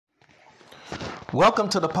Welcome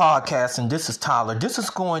to the podcast, and this is Tyler. This is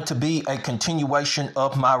going to be a continuation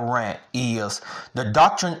of my rant. The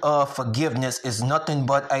doctrine of forgiveness is nothing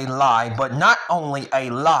but a lie, but not only a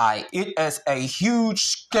lie, it is a huge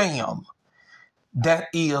scam that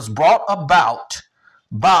is brought about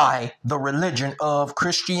by the religion of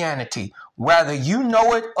Christianity, whether you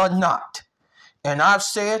know it or not. And I've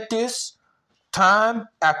said this time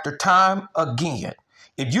after time again.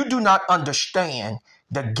 If you do not understand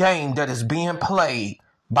the game that is being played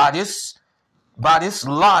by this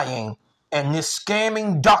lying and this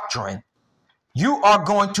scamming doctrine, you are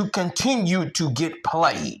going to continue to get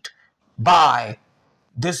played by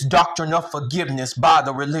this doctrine of forgiveness by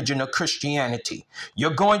the religion of Christianity. You're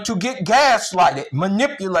going to get gaslighted,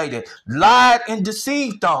 manipulated, lied, and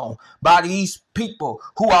deceived on by these people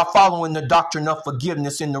who are following the doctrine of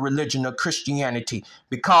forgiveness in the religion of Christianity,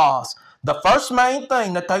 because the first main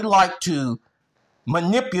thing that they like to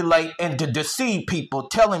manipulate and to deceive people,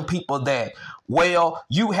 telling people that, well,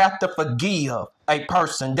 you have to forgive a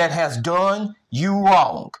person that has done you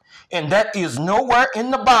wrong. And that is nowhere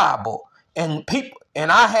in the Bible. And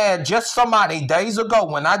I had just somebody days ago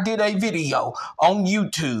when I did a video on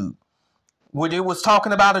YouTube where it was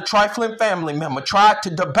talking about a trifling family member tried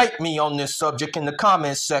to debate me on this subject in the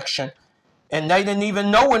comments section, and they didn't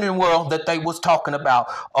even know in the world that they was talking about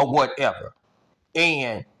or whatever.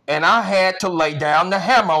 And I had to lay down the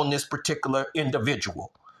hammer on this particular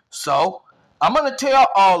individual. So I'm going to tell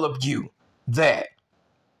all of you that,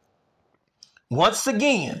 once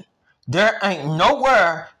again, there ain't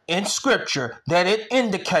nowhere in Scripture that it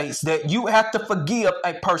indicates that you have to forgive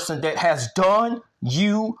a person that has done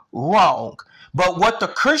you wrong. But what the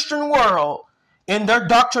Christian world in their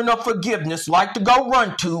doctrine of forgiveness like to go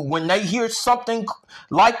run to when they hear something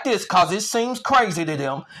like this, because it seems crazy to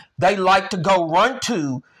them, they like to go run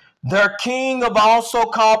to their king of all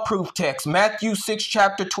so-called proof texts, Matthew 6,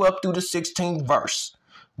 chapter 12 through the 16th verse,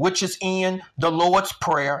 which is in the Lord's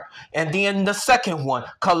Prayer. And then the second one,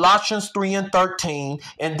 Colossians 3 and 13.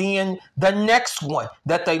 And then the next one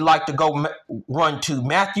that they like to go run to,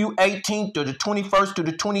 Matthew 18 to the 21st to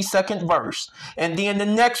the 22nd verse. And then the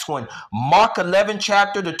next one, Mark 11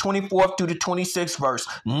 chapter, the 24th to the 26th verse.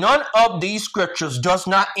 None of these scriptures does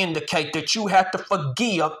not indicate that you have to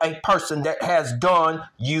forgive a person that has done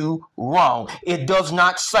you wrong. It does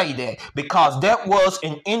not say that, because that was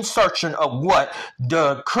an insertion of what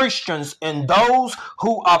the Christians and those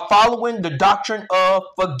who are following the doctrine of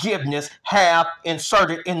forgiveness have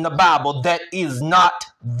inserted in the Bible that is not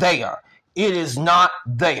there. It is not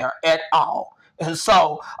there at all. And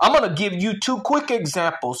so I'm going to give you two quick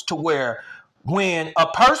examples to where when a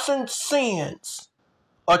person sins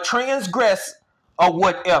or transgress or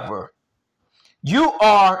whatever, you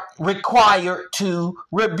are required to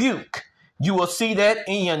rebuke. You will see that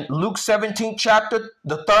in Luke 17 chapter,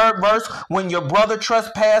 the 3rd verse, when your brother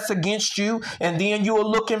trespass against you. And then you will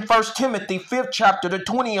look in 1 Timothy 5th chapter, the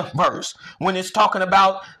 20th verse, when it's talking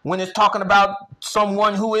about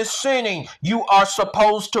someone who is sinning, you are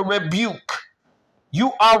supposed to rebuke.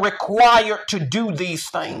 You are required to do these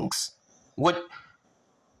things. But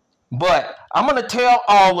I'm going to tell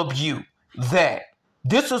all of you that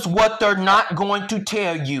this is what they're not going to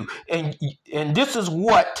tell you. And this is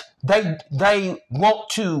what they want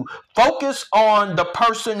to focus on: the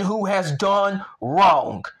person who has done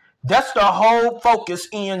wrong. That's the whole focus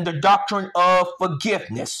in the doctrine of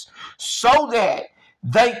forgiveness, so that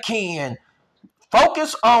they can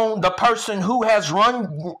focus on the person who has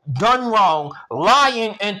done wrong,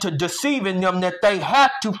 lying into deceiving them that they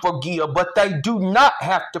have to forgive, but they do not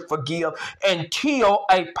have to forgive until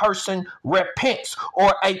a person repents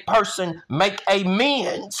or a person make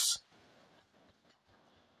amends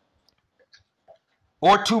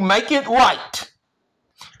or to make it right.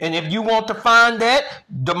 And if you want to find that,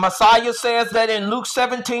 the Messiah says that in Luke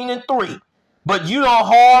 17 and 3, but you don't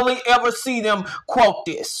hardly ever see them quote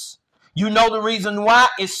this. You know the reason why?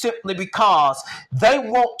 Is simply because they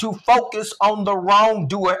want to focus on the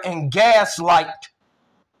wrongdoer and gaslight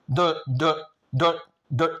the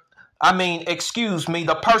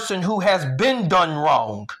person who has been done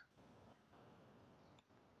wrong.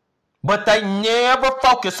 But they never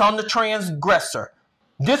focus on the transgressor.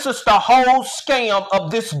 This is the whole scam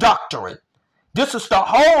of this doctrine. This is the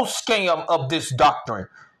whole scam of this doctrine.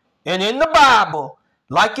 And in the Bible,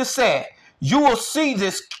 like you said, you will see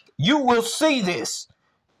this. You will see this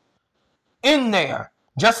in there.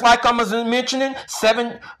 Just like I was mentioning,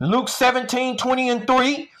 Luke 17, 20 and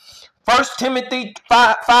 3, 1 Timothy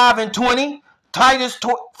 5 and 20, Titus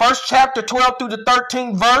 1st chapter 12 through the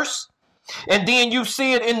 13th verse, And then you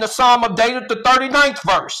see it in the Psalm of David, the 39th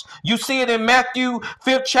verse. You see it in Matthew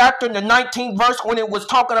 5th chapter, the 19th verse, when it was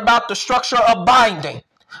talking about the structure of binding.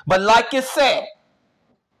 But like it said,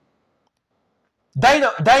 they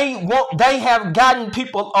have gotten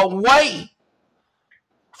people away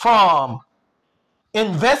from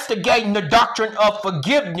investigating the doctrine of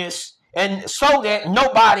forgiveness, and so that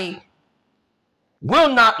nobody will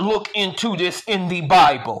not look into this in the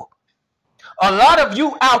Bible. A lot of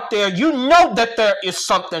you out there, you know that there is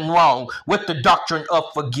something wrong with the doctrine of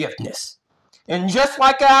forgiveness. And just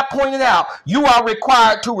like I pointed out, you are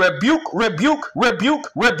required to rebuke.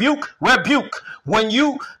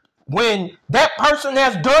 When that person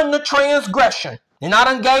has done the transgression. And I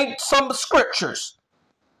done gave some scriptures.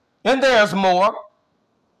 And there's more.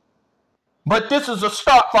 But this is a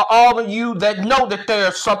start for all of you that know that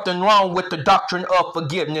there's something wrong with the doctrine of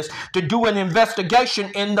forgiveness, to do an investigation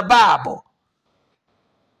in the Bible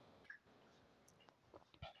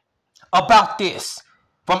about this.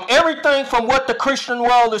 From everything from what the Christian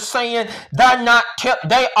world is saying,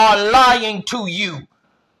 they are lying to you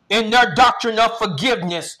in their doctrine of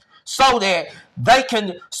forgiveness, so that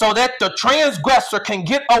the transgressor can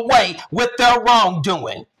get away with their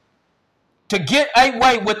wrongdoing. To get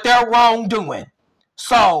away with their wrongdoing.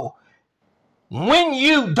 So, when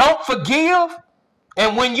you don't forgive,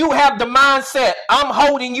 and when you have the mindset, I'm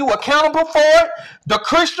holding you accountable for it, the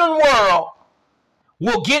Christian world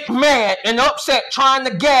will get mad and upset, trying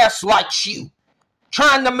to gaslight you,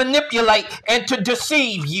 trying to manipulate and to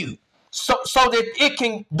deceive you. So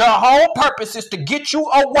that the whole purpose is to get you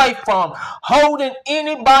away from holding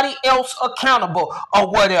anybody else accountable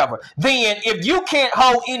or whatever. Then if you can't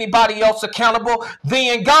hold anybody else accountable,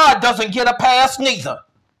 then God doesn't get a pass neither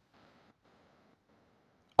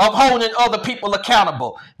of holding other people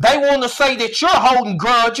accountable. They want to say that you're holding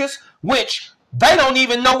grudges, which they don't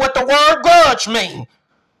even know what the word grudge means.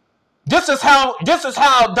 This is how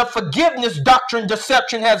the forgiveness doctrine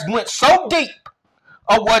deception has went so deep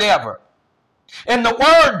or whatever. And the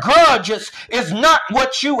word grudges is not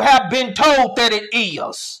what you have been told that it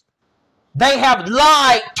is. They have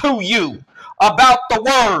lied to you about the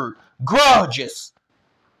word grudges.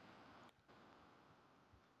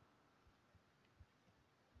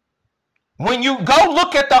 When you go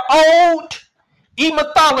look at the old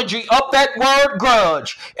etymology of that word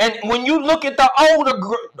grudge, and when you look at the older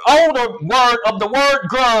word of the word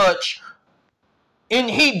grudge, in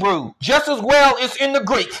Hebrew, just as well as in the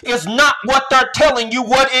Greek, is not what they're telling you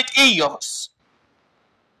what it is.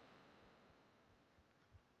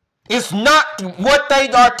 It's not what they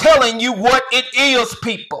are telling you what it is,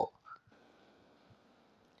 people.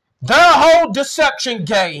 Their whole deception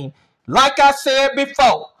game, like I said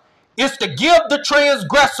before, is to give the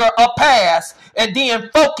transgressor a pass and then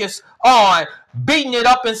focus on beating it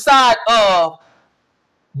up inside of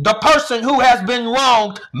the person who has been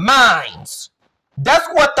wronged minds. That's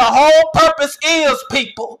what the whole purpose is,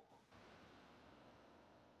 people.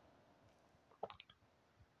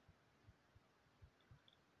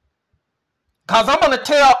 Because I'm going to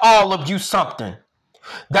tell all of you something.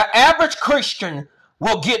 The average Christian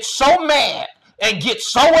will get so mad and get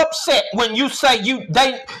so upset when you say you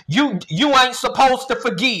ain't supposed to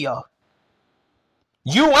forgive.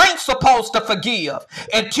 You ain't supposed to forgive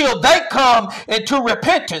until they come into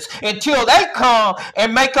repentance, until they come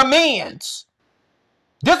and make amends.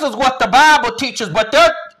 This is what the Bible teaches, but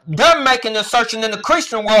they're making an assertion in the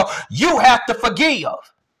Christian world, you have to forgive.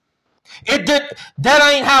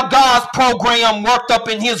 That ain't how God's program worked up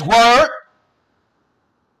in his word.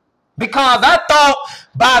 Because I thought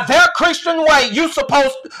by their Christian way,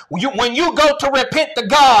 when you go to repent to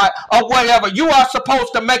God or whatever, you are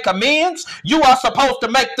supposed to make amends. You are supposed to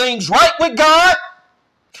make things right with God.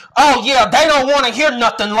 Oh yeah, they don't want to hear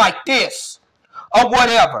nothing like this or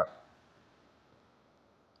whatever.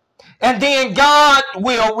 And then God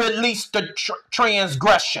will release the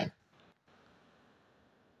transgression.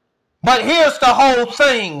 But here's the whole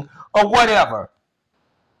thing or whatever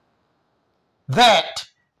that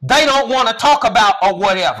they don't want to talk about or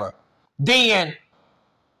whatever. Then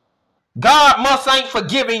God must ain't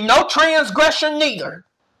forgiving no transgression neither.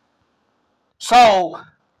 So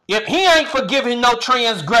if he ain't forgiving no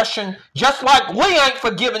transgression, just like we ain't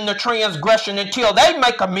forgiving the transgression until they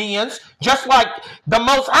make amends, just like the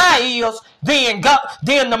Most High is, then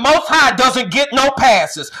the Most High doesn't get no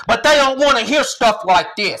passes. But they don't want to hear stuff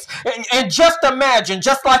like this. And just imagine,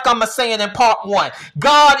 just like I'm saying in part 1,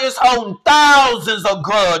 God is holding thousands of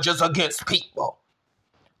grudges against people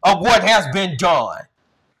of what has been done.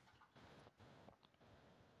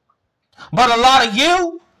 But a lot of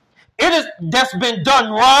you, that's been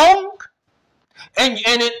done wrong, and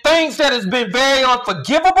things that has been very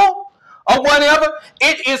unforgivable or whatever,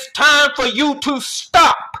 it is time for you to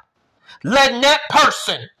stop letting that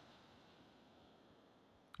person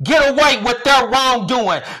get away with their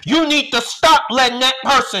wrongdoing. You need to stop letting that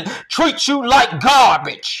person treat you like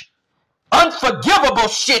garbage. Unforgivable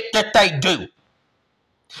shit that they do.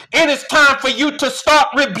 It is time for you to start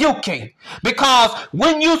rebuking, because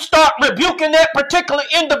when you start rebuking that particular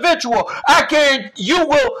individual, I guarantee you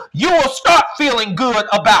will start feeling good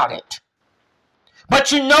about it.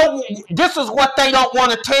 But you know, this is what they don't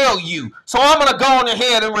want to tell you. So I'm going to go on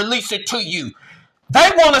ahead and release it to you. They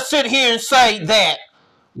want to sit here and say that,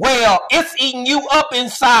 well, it's eating you up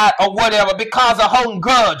inside or whatever because of holding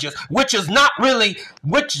grudges, which is not really,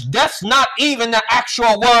 that's not even the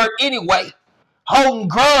actual word anyway. Holding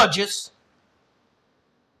grudges,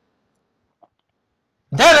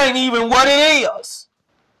 that ain't even what it is.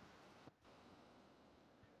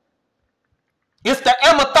 It's the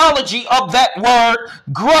etymology of that word,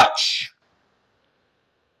 grudge.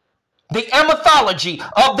 The etymology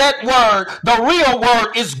of that word, the real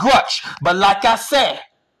word is grudge. But like I said,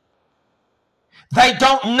 they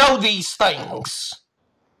don't know these things.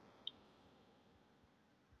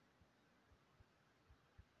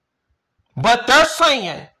 But they're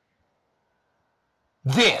saying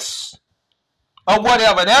this or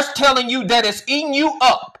whatever. That's telling you that it's eating you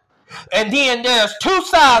up. And then there's two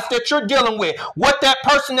sides that you're dealing with. What that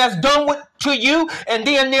person has done to you, and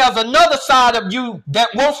then there's another side of you that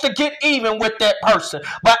wants to get even with that person.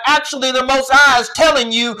 But actually the Most High is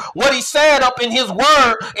telling you what he said up in his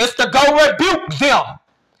word is to go rebuke them.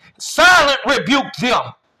 Silent rebuke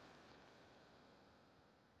them.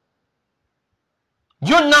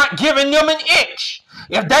 You're not giving them an inch.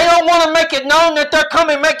 If they don't want to make it known that they're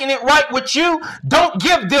coming making it right with you, don't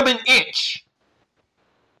give them an inch.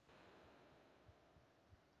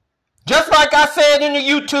 Just like I said in the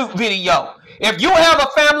YouTube video, if you have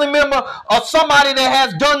a family member or somebody that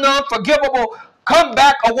has done the unforgivable, come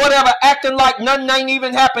back or whatever, acting like nothing ain't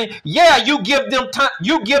even happened, yeah, you give them time,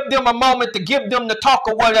 you give them a moment to give them the talk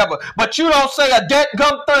or whatever, but you don't say a dead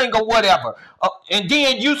gum thing or whatever, and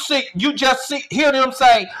then you just hear them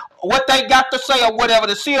say what they got to say or whatever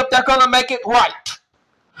to see if they're gonna make it right.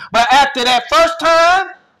 But after that first time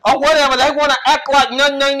or whatever, they want to act like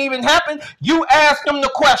nothing ain't even happened. You ask them the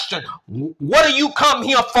question, what do you come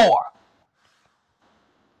here for?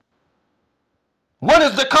 What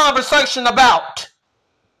is the conversation about?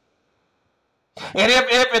 And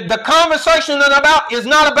if the conversation is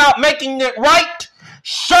not about making it right,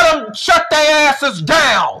 shut their asses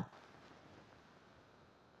down.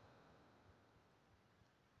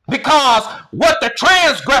 Because what the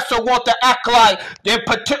transgressor want to act like, they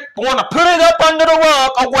want to put it up under the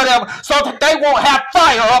rug or whatever, so that they won't have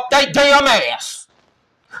fire up their damn ass.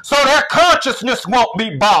 So their consciousness won't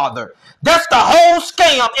be bothered. That's the whole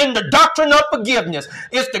scam in the doctrine of forgiveness,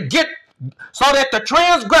 is to get so that the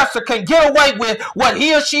transgressor can get away with what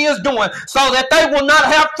he or she is doing, so that they will not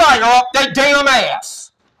have fire up their damn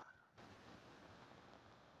ass.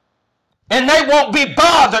 And they won't be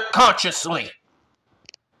bothered consciously.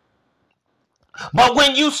 But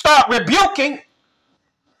when you start rebuking,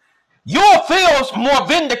 you'll feel more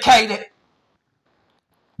vindicated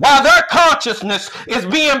while their consciousness is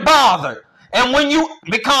being bothered. And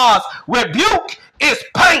because rebuke is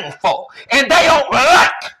painful and they don't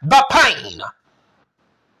like the pain.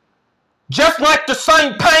 Just like the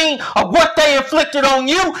same pain of what they inflicted on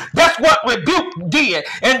you, that's what rebuke did.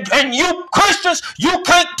 And you Christians, you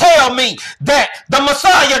can't tell me that the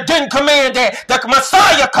Messiah didn't command that. The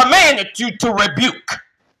Messiah commanded you to rebuke.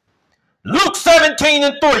 Luke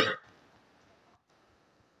 17:3.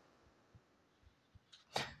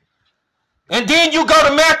 And then you go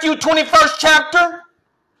to Matthew 21st chapter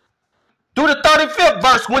through the 35th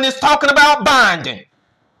verse when it's talking about binding.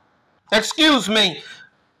 Excuse me.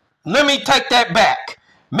 Let me take that back.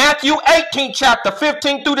 Matthew 18 chapter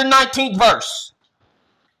 15 through the 19th verse.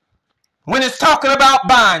 When it's talking about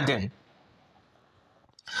binding.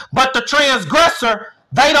 But the transgressor,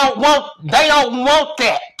 they don't want that.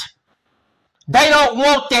 They don't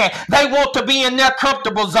want that. They want to be in their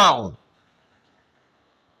comfortable zone.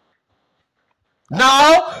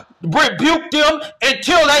 No, rebuke them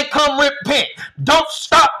until they come repent. Don't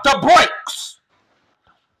stop the brakes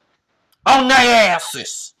on their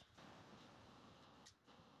asses.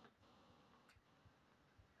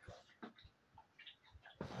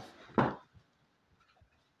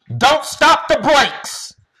 Don't stop the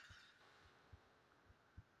brakes.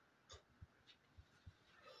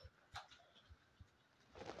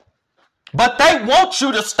 But they want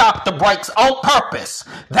you to stop the brakes on purpose.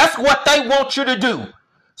 That's what they want you to do.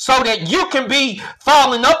 so that you can be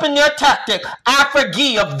falling up in their tactic. I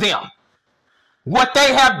forgive them what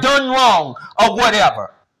they have done wrong or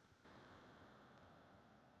whatever.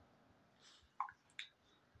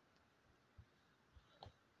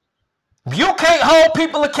 If you can't hold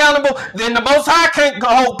people accountable, then the Most High can't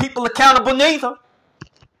hold people accountable neither.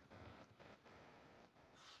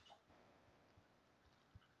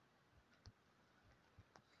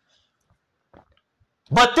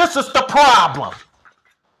 But this is the problem.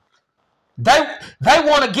 They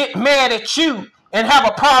want to get mad at you and have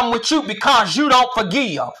a problem with you because you don't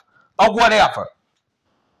forgive or whatever.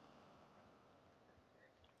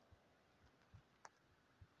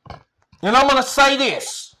 And I'm going to say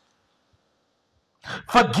this.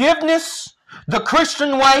 Forgiveness, the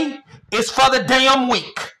Christian way, is for the damn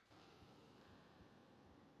weak.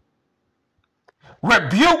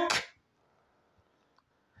 Rebuke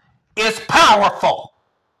is powerful.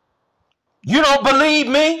 You don't believe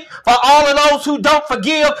me? For all of those who don't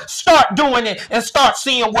forgive, start doing it and start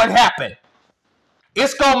seeing what happened.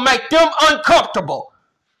 It's going to make them uncomfortable.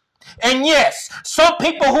 And yes, some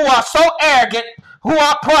people who are so arrogant, who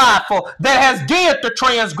are prideful, that has did the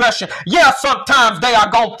transgression, yeah, sometimes they are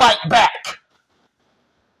going to fight back.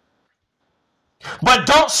 But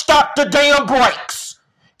don't stop the damn brakes.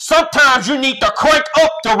 Sometimes you need to crank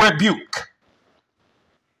up the rebuke.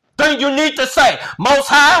 Then you need to say, Most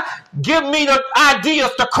High, give me the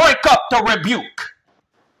ideas to crank up the rebuke.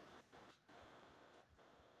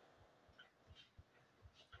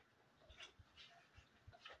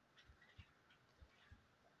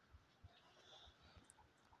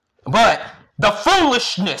 But the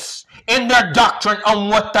foolishness in their doctrine on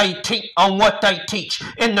what they teach,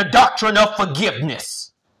 in the doctrine of forgiveness.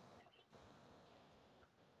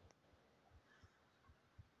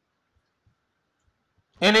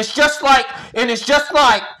 And it's just like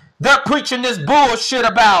they're preaching this bullshit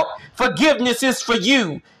about forgiveness is for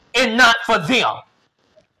you and not for them.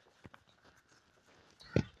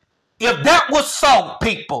 If that was so,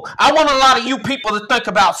 people, I want a lot of you people to think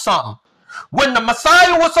about something. When the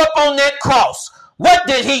Messiah was up on that cross, what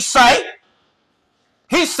did he say?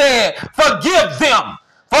 He said, forgive them,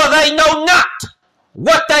 for they know not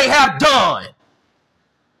what they have done.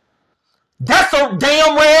 That's a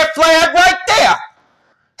damn red flag right there.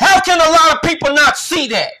 How can a lot of people not see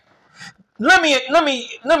that? Let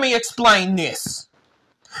me explain this.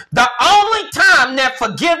 The only time that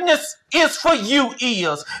forgiveness is for you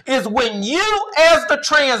is when you as the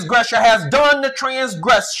transgressor has done the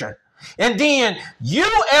transgression. And then you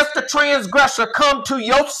as the transgressor come to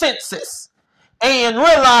your senses and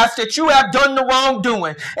realize that you have done the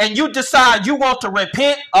wrongdoing. And you decide you want to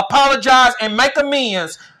repent, apologize, and make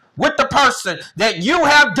amends with the person that you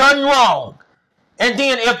have done wrong. And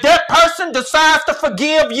then if that person decides to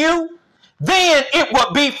forgive you, then it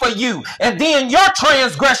will be for you. And then your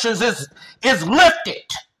transgressions is lifted.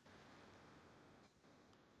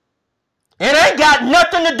 It ain't got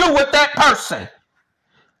nothing to do with that person.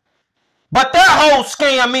 But their whole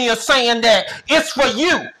scam is saying that it's for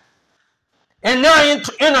you. And they're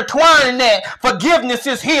intertwining that forgiveness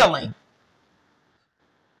is healing.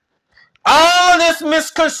 All this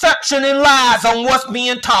misconception and lies on what's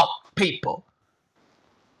being taught, people.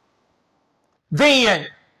 Then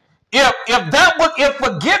if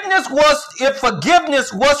forgiveness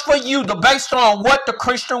was for you, based on what the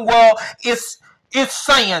Christian world is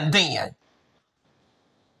saying,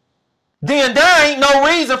 then there ain't no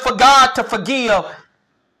reason for God to forgive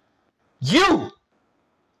you.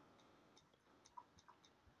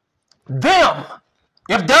 Them.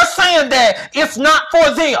 If they're saying that, it's not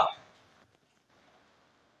for them.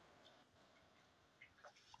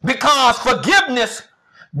 Because forgiveness,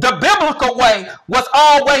 the biblical way, was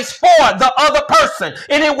always for the other person.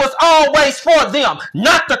 And it was always for them.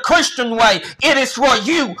 Not the Christian way. It is for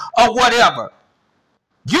you or whatever.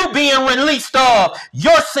 You being released of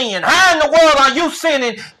your sin. How in the world are you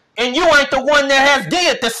sinning and you ain't the one that has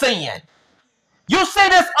did the sin? You see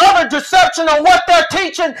this other deception on what they're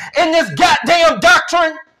teaching in this goddamn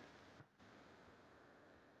doctrine?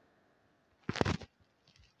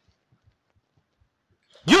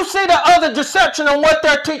 You see the other deception on what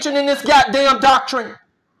they're teaching in this goddamn doctrine?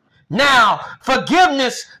 Now,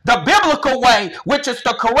 forgiveness, the biblical way, which is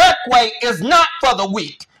the correct way, is not for the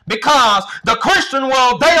weak. Because the Christian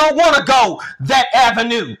world, they don't want to go that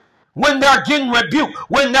avenue. When they're getting rebuked,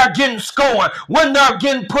 when they're getting scorned, when they're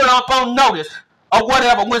getting put up on notice, or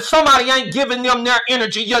whatever. When somebody ain't giving them their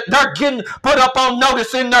energy, they're getting put up on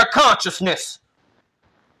notice in their consciousness.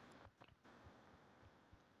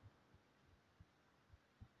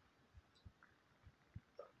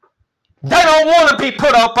 They don't want to be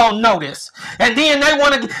put up on notice. And then they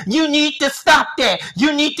want to, you need to stop that.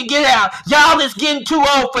 You need to get out. Y'all is getting too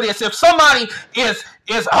old for this. If somebody is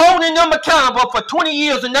holding them accountable for 20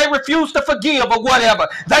 years and they refuse to forgive or whatever,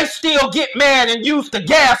 they still get mad and use the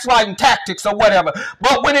gaslighting tactics or whatever.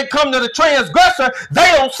 But when it comes to the transgressor, they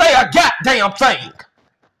don't say a goddamn thing.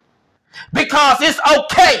 Because it's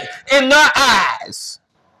okay in their eyes.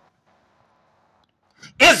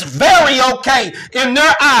 It's very okay in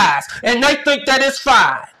their eyes, and they think that it's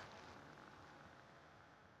fine.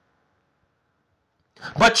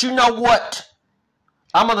 But you know what?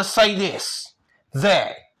 I'm going to say this,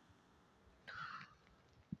 that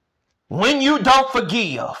when you don't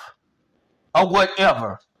forgive or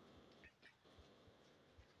whatever,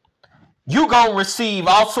 you're going to receive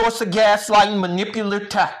all sorts of gaslighting, manipulative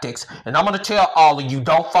tactics. And I'm going to tell all of you,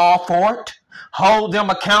 don't fall for it. Hold them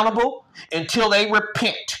accountable until they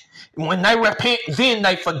repent. When they repent, then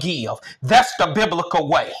they forgive. That's the biblical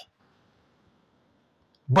way.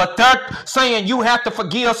 But they're saying you have to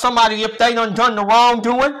forgive somebody if they done the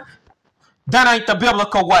wrongdoing. That ain't the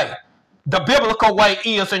biblical way. The biblical way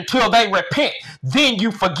is until they repent, then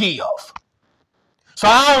you forgive. So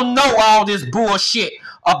I don't know all this bullshit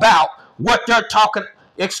about what they're talking.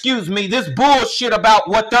 This bullshit about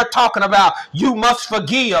what they're talking about. You must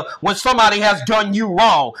forgive when somebody has done you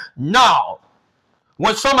wrong. No.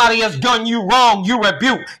 When somebody has done you wrong, you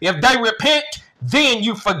rebuke. If they repent, then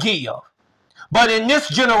you forgive. But in this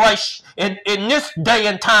generation, in this day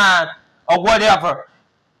and time, or whatever,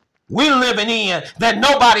 we living in, that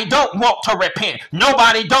nobody don't want to repent.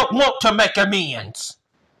 Nobody don't want to make amends.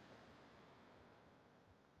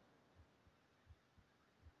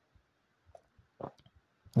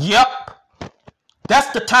 Yep.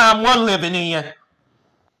 That's the time we're living in.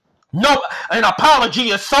 No, an apology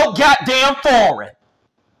is so goddamn foreign.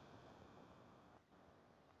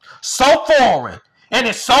 So foreign. And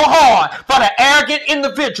it's so hard for the arrogant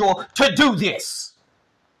individual to do this.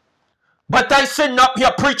 But they sitting up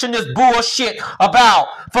here preaching this bullshit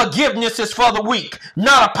about forgiveness is for the weak,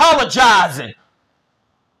 not apologizing.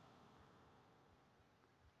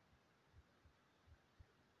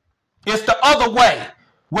 It's the other way,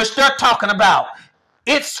 which they're talking about.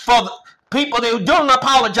 It's for the people that don't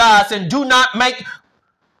apologize and do not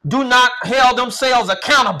hold themselves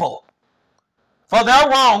accountable for their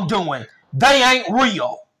wrongdoing. They ain't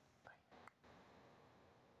real.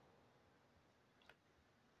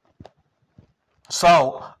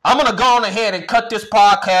 So I'm going to go on ahead and cut this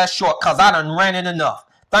podcast short because I done ran it enough.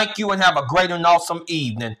 Thank you and have a great and awesome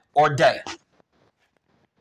evening or day.